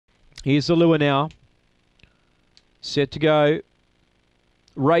Here's the lure now. Set to go.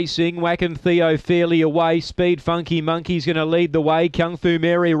 Racing, Whack and Theo fairly away. Speed Funky Monkey's going to lead the way. Kung Fu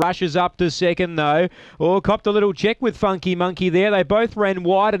Mary rushes up to second though. Oh, copped a little check with Funky Monkey there. They both ran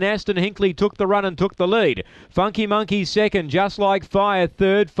wide and Aston Hinkley took the run and took the lead. Funky Monkey second, Just Like Fire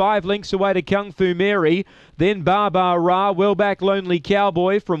third. 5 lengths away to Kung Fu Mary. Then Baba Ra, well back Lonely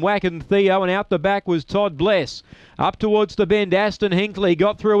Cowboy from Whack and Theo, and out the back was Todd Bless. Up towards the bend, Aston Hinkley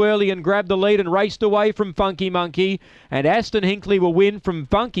got through early and grabbed the lead and raced away from Funky Monkey. And Aston Hinkley will win from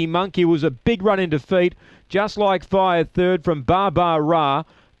Funky Monkey. Was a big run in defeat. Just Like Fire third from Baba Ra.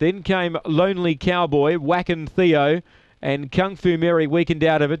 Then came Lonely Cowboy, Whack and Theo, and Kung Fu Mary weakened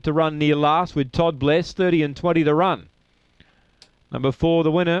out of it to run near last with Todd Bless, 30 and 20 to run. Number 4,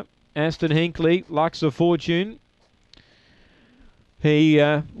 the winner, Aston Hinkley, Lux of Fortune. He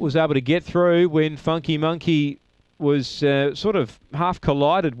was able to get through when Funky Monkey was sort of half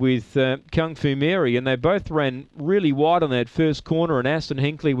collided with Kung Fu Mary, and they both ran really wide on that first corner, and Aston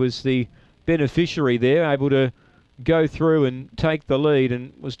Hinkley was the beneficiary there, able to go through and take the lead,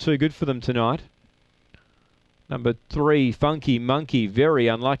 and was too good for them tonight. Number 3, Funky Monkey, very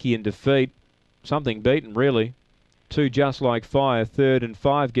unlucky in defeat. Something beaten, really. 2, Just Like Fire, third, and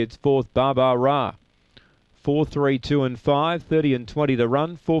 5 gets fourth, Baba Ra. 4, 3, 2 and 5, 30 and 20 to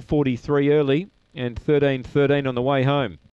run, 4:43 early, and 13:13 on the way home.